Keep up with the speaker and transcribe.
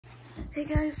Hey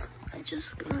guys, I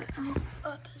just got out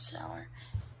of the shower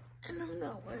and I'm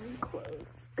not wearing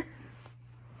clothes.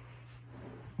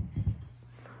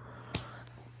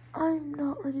 I'm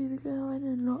not ready to go. I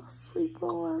did not sleep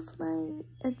well last night.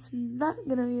 It's not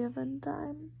gonna be a fun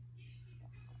time.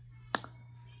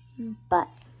 But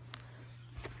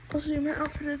I'll show you my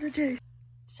outfit of the day.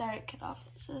 Sorry, it cut off.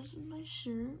 It says my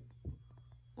shirt.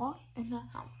 What in the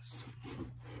house?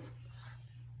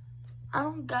 I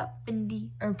don't got Fendi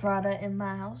or Prada in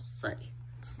my house. Sorry,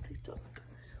 it's TikTok.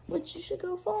 Which you should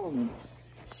go follow me.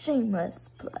 Shameless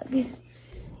plug.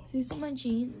 These are my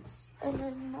jeans. And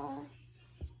then my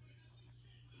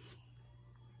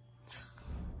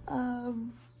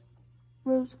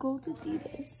rose gold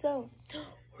Adidas. So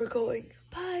we're going.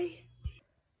 Bye.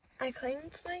 I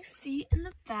claimed my seat in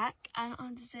the back. I don't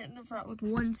have to sit in the front with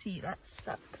one seat. That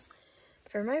sucks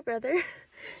for my brother.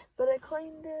 But I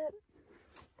claimed it.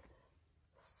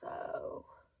 So,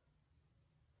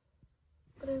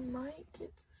 but I might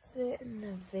get to sit in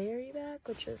the very back,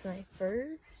 which was my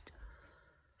first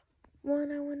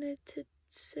one I wanted to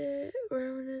sit, where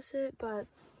I wanted to sit, but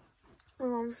my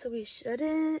mom said we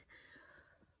shouldn't.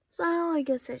 So I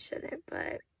guess I shouldn't,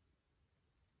 but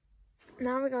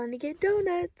now we're going to get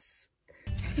donuts.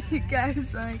 Guys,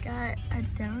 so I got a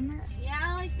donut. Yeah,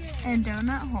 I like it. And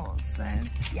donut holes, so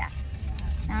yeah.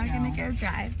 Now we're gonna go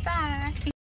drive. Bye.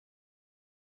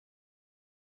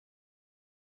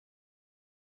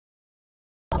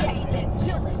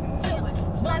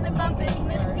 Minding my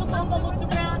business, so I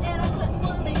looked around and I couldn't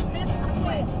believe this. I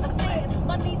swear,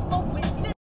 my knees smoke with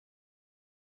this.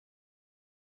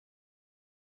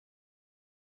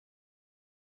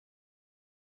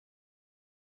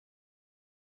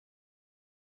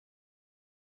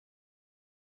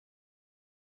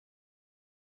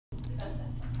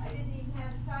 I didn't even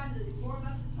have time to warm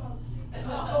up the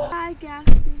toilet. Bye, gas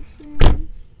station.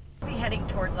 Be heading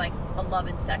towards like a love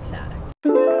and sex addict.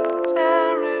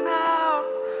 Tearing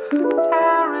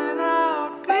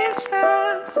out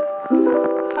pieces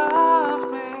of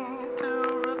me to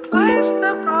replace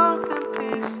the broken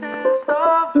pieces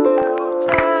of you.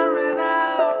 Tearing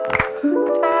out,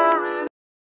 tearing.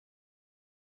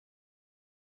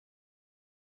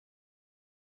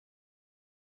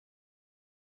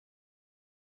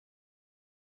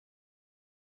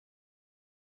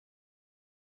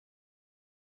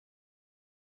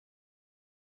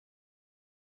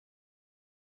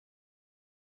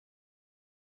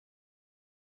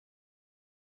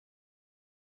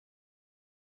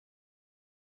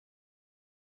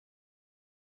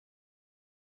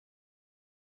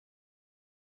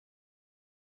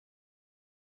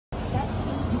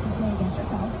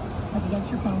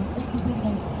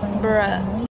 Bruh.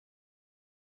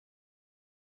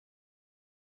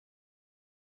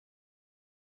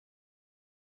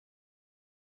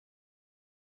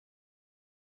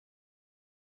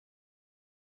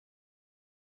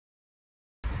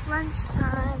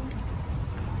 Lunchtime.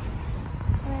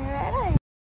 We're ready.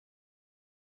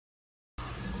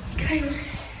 Okay.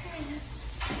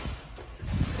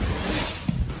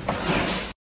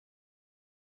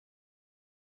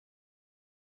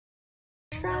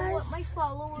 My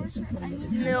followers,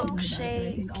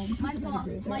 Milkshake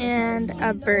and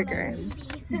a burger.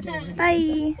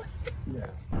 Bye.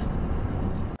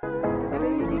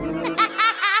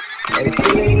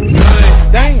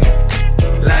 Damn.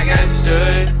 Like I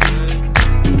should.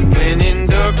 When in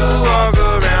dark, I walk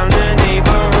around the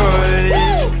neighborhood.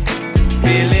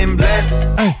 Feeling blessed.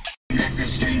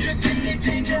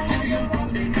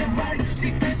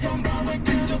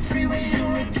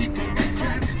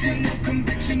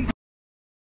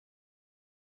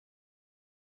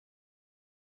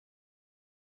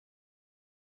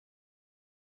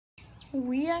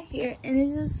 We are here and it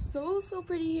is so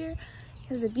pretty here. It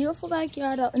has a beautiful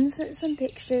backyard. I'll insert some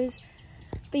pictures.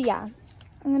 But yeah,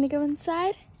 I'm gonna go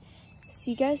inside.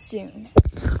 See you guys soon.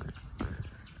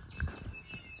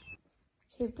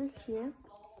 Okay, we're here.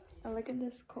 Oh, look at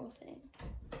this cool thing.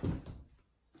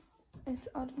 It's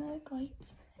automatic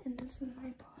lights and this is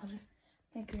my pod.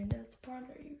 My granddad's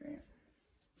pottery room.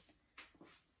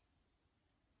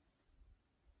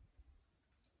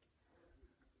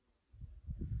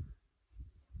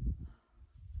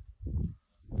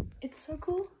 It's so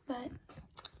cool, but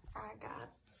I got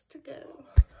to go.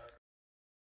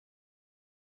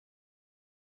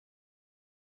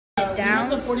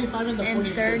 Down in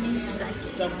 30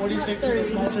 seconds. The 46 is the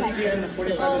smallest here, and the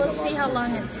 45 Well, is the let's see how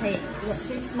long it takes.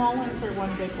 Two small ones or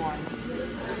one big one?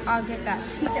 I'll get back.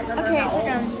 Okay, it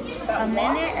took a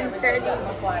minute and 30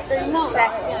 seconds.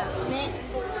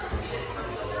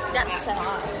 That's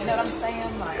fine. You know what I'm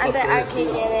saying? Like, I bet I could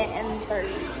get it in 30.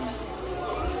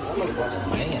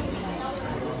 Man.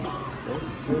 There's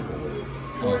a circle.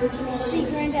 See,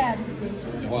 Granddad.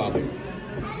 Wow. This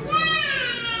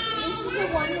is the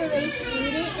one where they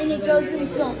shoot it and it goes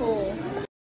into the hole.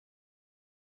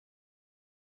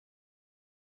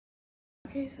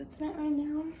 Okay, so tonight right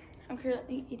now, I'm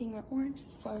currently eating an orange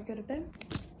before I go to bed.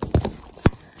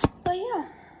 But yeah,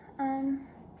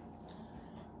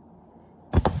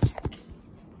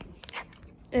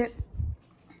 it's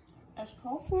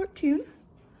 12:14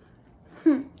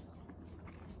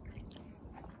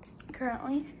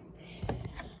 currently.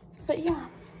 But yeah,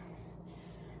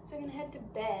 so I'm gonna head to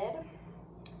bed,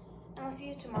 and I'll see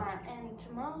you tomorrow. And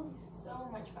tomorrow will be so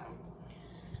much fun.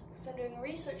 So I'm doing a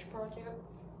research project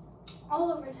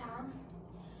all over town,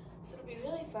 so it'll be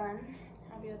really fun.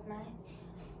 I'll be with my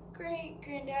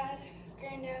granddad,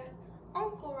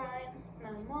 Uncle Ryan,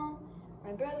 my mom,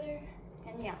 my brother,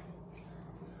 and yeah.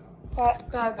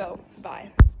 But gotta go.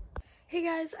 Bye. Hey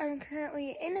guys, I'm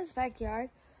currently in his backyard,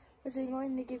 which I'm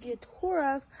going to give you a tour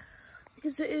of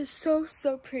because it is so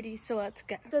pretty. So let's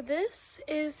go. So this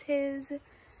is his.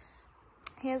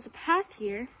 He has a path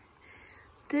here.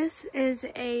 This is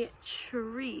a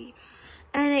tree,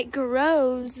 and it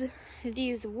grows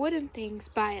these wooden things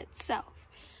by itself.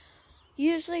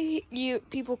 Usually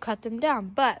people cut them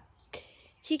down, but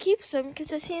he keeps them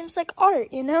because it seems like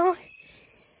art, you know?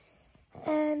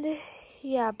 And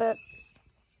yeah, but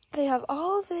they have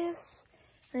all this,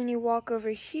 and then you walk over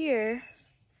here,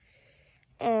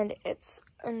 and it's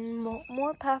a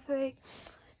more pathway,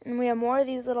 and we have more of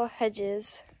these little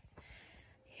hedges.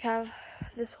 You have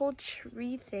this whole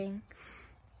tree thing.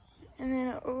 And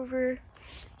then over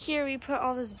here we put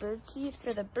all this bird seed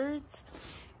for the birds.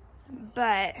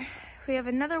 But we have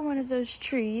another one of those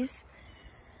trees.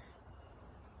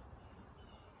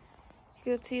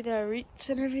 You can see the roots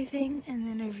and everything. And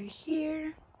then over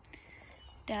here,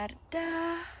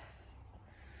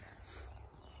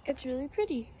 it's really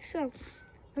pretty. So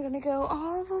we're gonna go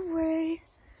all the way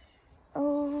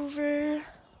over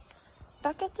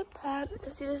back at the pad.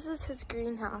 See, this is his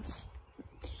greenhouse.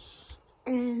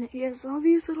 And he has all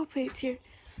these little plates here.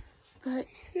 But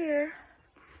here,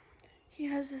 he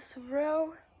has this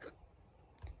row of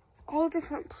all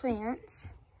different plants.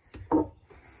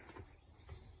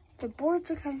 The boards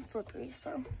are kind of slippery,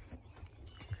 so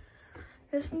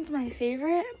this one's my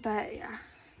favorite, but yeah.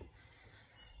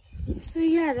 So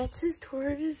yeah, that's his tour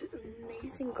of his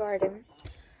amazing garden.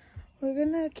 We're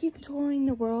gonna keep touring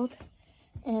the world,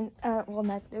 and well,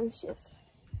 Magnosa's,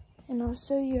 and I'll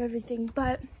show you everything,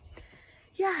 but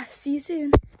yeah, see you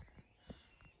soon.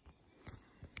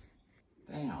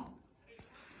 Down.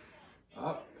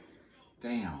 Up.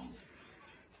 Down.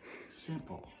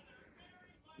 Simple.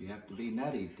 You have to be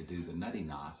nutty to do the nutty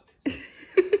knot.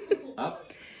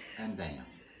 Up and down.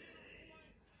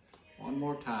 One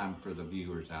more time for the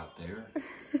viewers out there.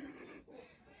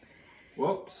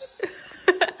 Whoops.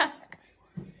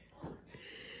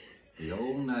 The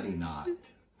old nutty knot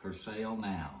for sale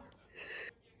now.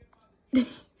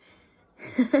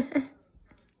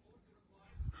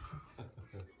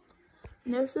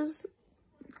 This is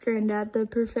Granddad, the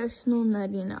professional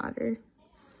nutty knotter.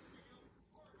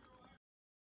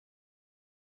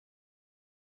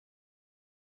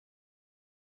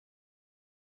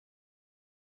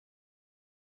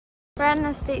 We're at an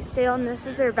estate sale, and this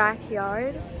is our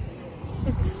backyard.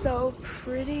 It's so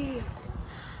pretty.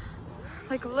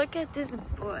 Like, look at this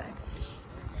bush.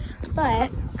 But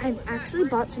I actually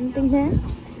bought something there,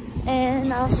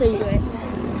 and I'll show you it.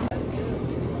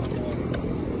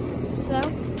 So,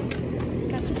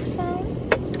 got this phone,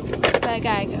 but I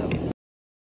gotta go.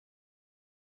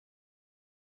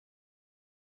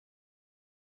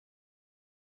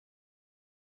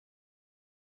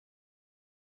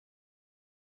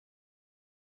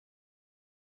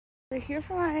 We're here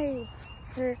for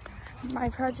my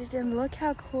project, and look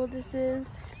how cool this is.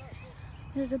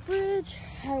 There's a bridge.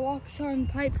 I walked on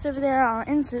pipes over there. I'll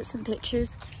insert some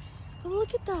pictures. But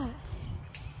look at that.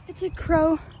 It's a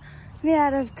crow made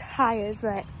out of tires,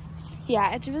 but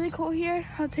yeah, it's really cool here.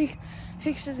 I'll take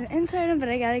pictures and insert them, but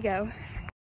I gotta go.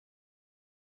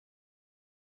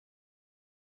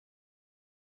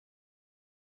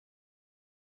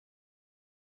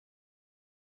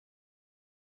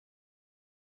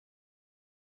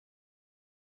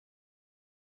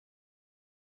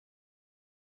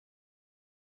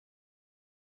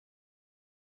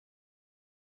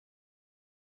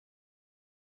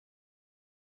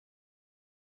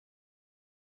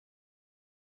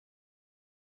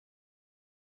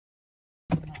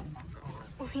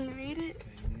 We made it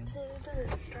to the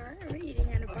restaurant. We're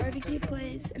eating at a barbecue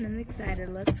place, and I'm excited.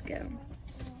 Let's go.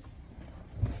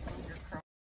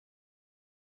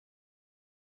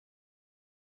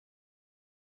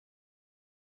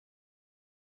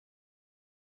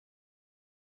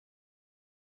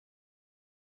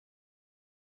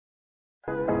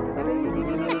 Damn.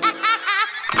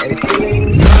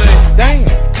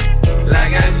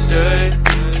 Like I should.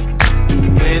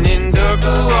 When in dark,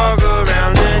 I walk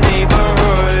around the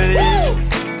neighborhood.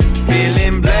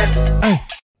 Feeling blessed.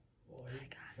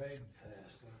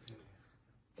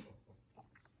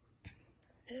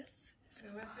 This is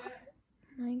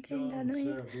my granddad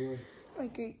made. My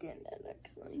great granddad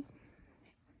actually.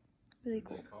 Really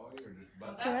cool.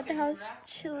 We're at the house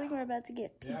chilling. We're about to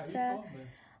get pizza.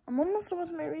 I'm almost done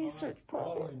with my research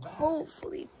project,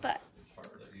 hopefully, but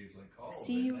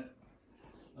see you.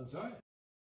 That's right.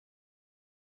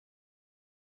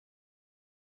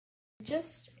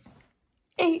 Just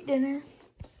ate dinner.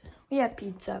 We had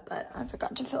pizza, but I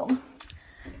forgot to film.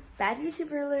 Bad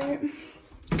YouTuber alert.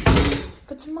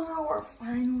 But tomorrow we're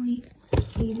finally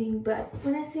leaving. But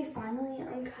when I say finally,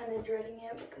 I'm kind of dreading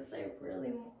it because I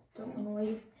really don't want to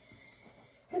leave.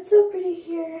 It's so pretty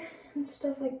here and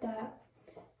stuff like that.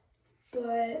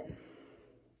 But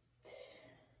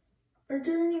our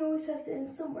journey always has to end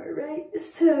somewhere, right?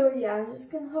 So yeah, I'm just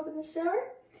gonna hop in the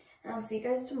shower and I'll see you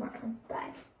guys tomorrow.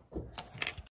 Bye.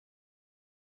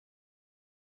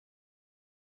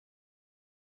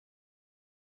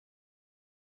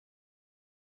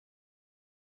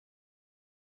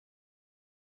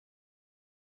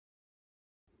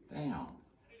 Down.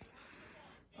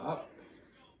 Up.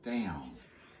 Down.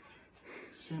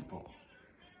 Simple.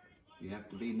 You have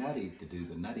to be nutty to do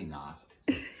the nutty knot.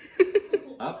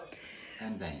 Up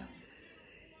and down.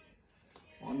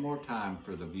 One more time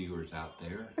for the viewers out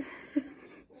there.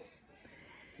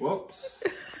 Whoops.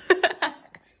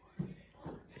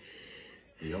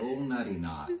 The old nutty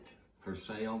knot for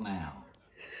sale now.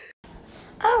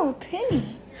 Oh,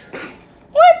 Penny.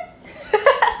 What?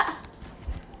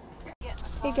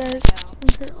 Hey guys,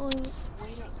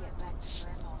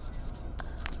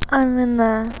 I'm in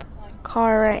the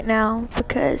car right now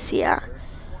because yeah.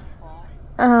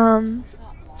 My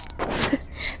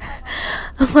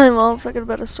mom's talking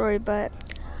about a story, but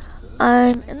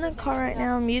I'm in the car right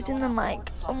now. I'm using the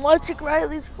mic. I'm watching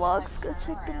Riley's vlogs. Go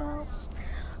check them out.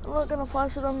 I'm not gonna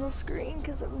flash it on the screen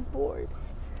because I'm bored.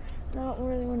 I don't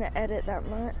really want to edit that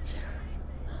much.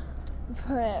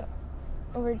 But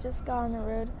we just got on the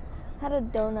road. Had a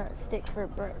donut stick for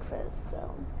breakfast,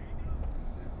 so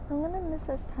I'm gonna miss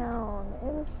this town.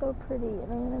 It was so pretty,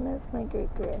 and I'm gonna miss my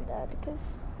great granddad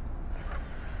because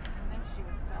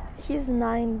he's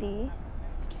 90.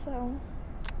 So,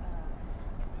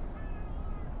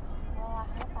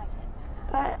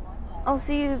 but I'll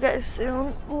see you guys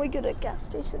soon when we get a gas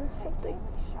station or something.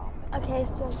 Okay,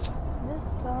 so this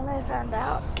phone I found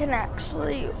out can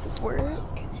actually work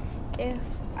if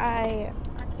I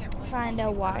find a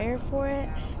wire for it,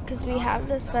 because we have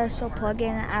the special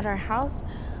plug-in at our house.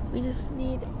 We just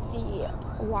need the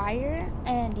wire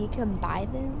and you can buy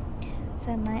them,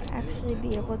 so I might actually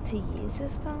be able to use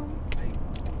this phone.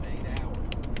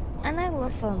 And I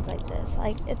love phones like this.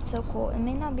 Like, it's so cool. It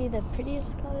may not be the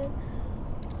prettiest color,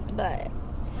 but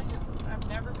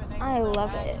I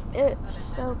love it. It's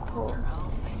so cool.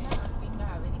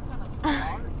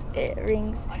 It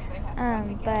rings.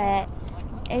 But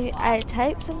if I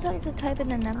type, sometimes I type in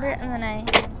the number and then I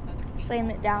slam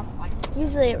it down.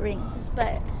 Usually it rings,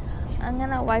 but I'm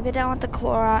gonna wipe it down with the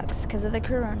Clorox because of the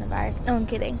coronavirus. No, I'm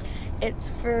kidding.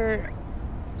 It's for,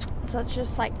 so it's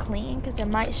just like clean because it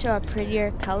might show a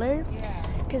prettier color.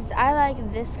 Because I like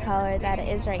this color that it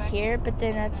is right here, but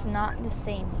then it's not the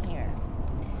same here.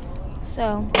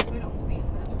 So,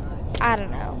 I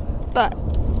don't know. But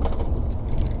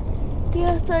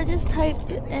yeah, so I just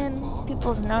type in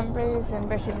people's numbers and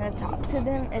brushing to talk to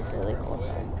them. It's really cool.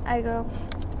 So I go,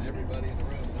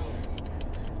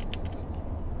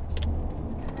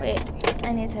 wait,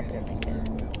 I need to type it in like that.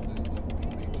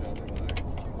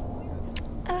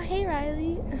 Oh, hey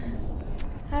Riley.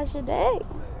 How's your day?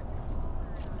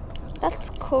 That's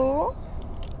cool.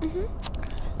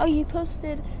 Oh, you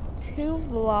posted 2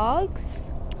 vlogs?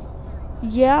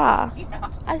 Yeah.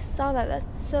 I saw that.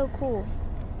 That's so cool.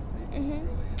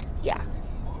 Yeah.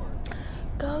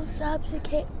 Go sub to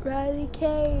Riley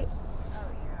K.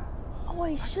 Oh,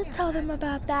 I should tell them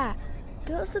about that.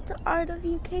 Go sub to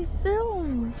RWK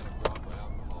Films.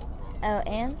 Oh,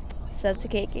 and sub to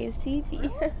KK's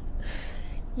TV.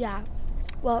 Yeah.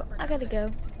 Well, I gotta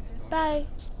go. Bye.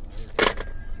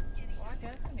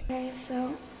 Okay,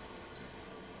 so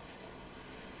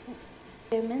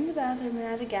I'm in the bathroom and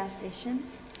at a gas station.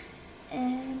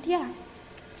 And yeah.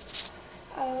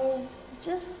 I was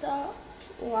just stopped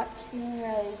watching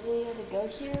Riley's video to go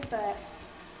here, but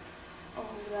oh,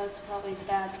 that's probably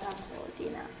bad possibility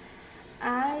now.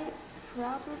 I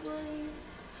probably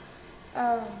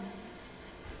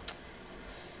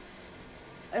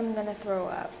I'm gonna throw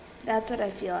up. That's what I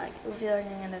feel like. I feel like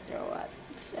I'm gonna throw up.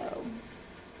 So,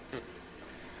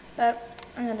 but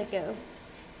I'm gonna go.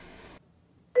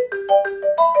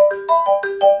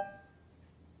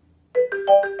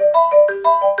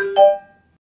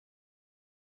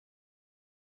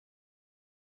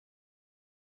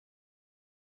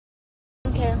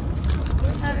 Okay,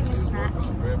 we're having a snack.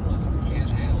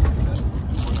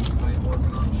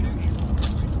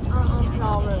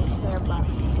 Not really care, but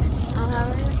I'm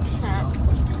having a snack.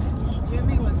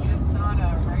 Jimmy was just not a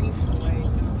race away.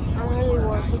 I'm really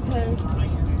worried because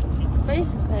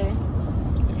basically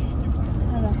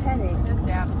I have a headache. His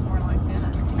dad's more like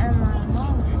Dennis. And my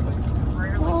mom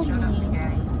Rarely told showed up to me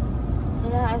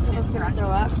games. that I was gonna throw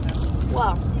up.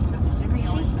 Well, Jimmy she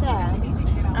always said,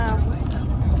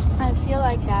 I feel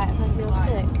like that if I feel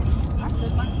sick.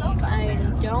 I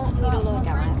don't need to look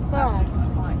at my phone.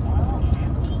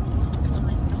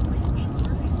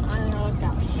 I look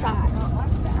outside.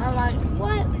 I'm like,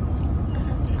 what?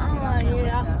 I'm like,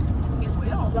 yeah.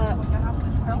 But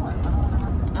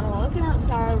I'm looking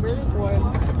outside, really bored,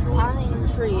 climbing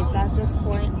trees at this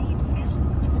point.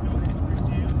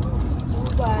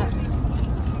 But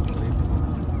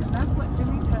That's what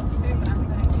Jimmy says too, but I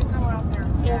said, you know out there.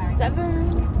 there's 7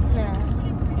 minutes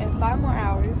and 5 more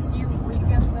hours. Few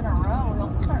weekends in a row,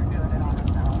 he'll start doing it on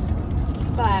his own.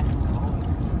 But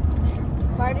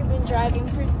I've already been driving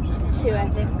for 2, I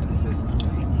think.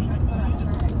 That's what I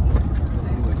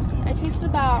said. It takes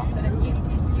about I said, if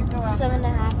you go out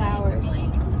 7.5 hours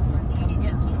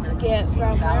to get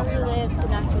from where we live to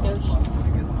Nacogdoches.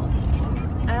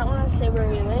 I don't want to say where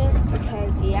we live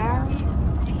because, yeah,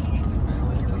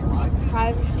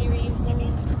 privacy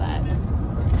reasons, but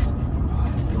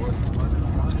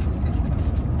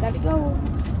gotta go.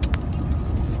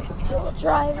 Still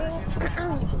driving,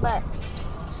 but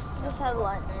just had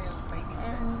lunch.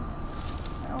 And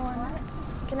I want it.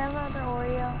 Can I have another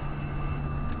Oreo?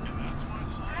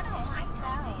 I don't like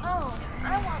that. Oh, I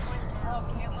want one. Oh,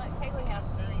 can't let Haley have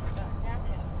berries, but Jack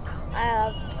can. I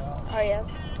have Oreos.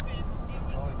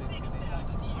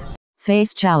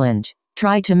 Face challenge.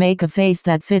 Try to make a face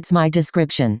that fits my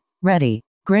description. Ready.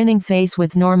 Grinning face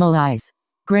with normal eyes.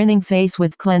 Grinning face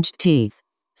with clenched teeth.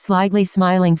 Slightly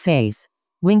smiling face.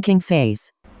 Winking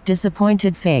face.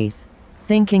 Disappointed face.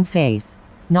 Thinking face.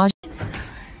 Nausea.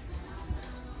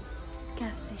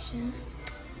 Gas station.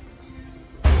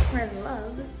 Red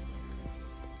Loves.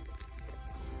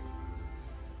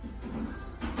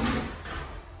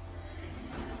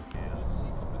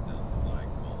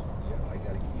 I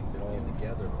gotta keep it all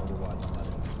together, otherwise I'm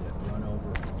gonna get run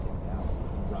over and get out.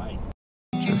 Right.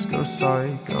 Just go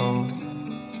psycho.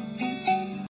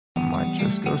 I might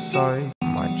just go psycho. I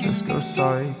might just go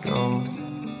psycho.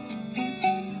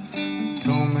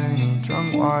 Too many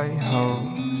drunk white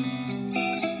hoes.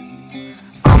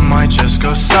 I might just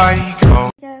go psycho.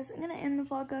 Guys, I'm gonna end the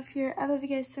vlog off here. I love you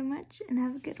guys so much and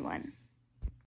have a good one.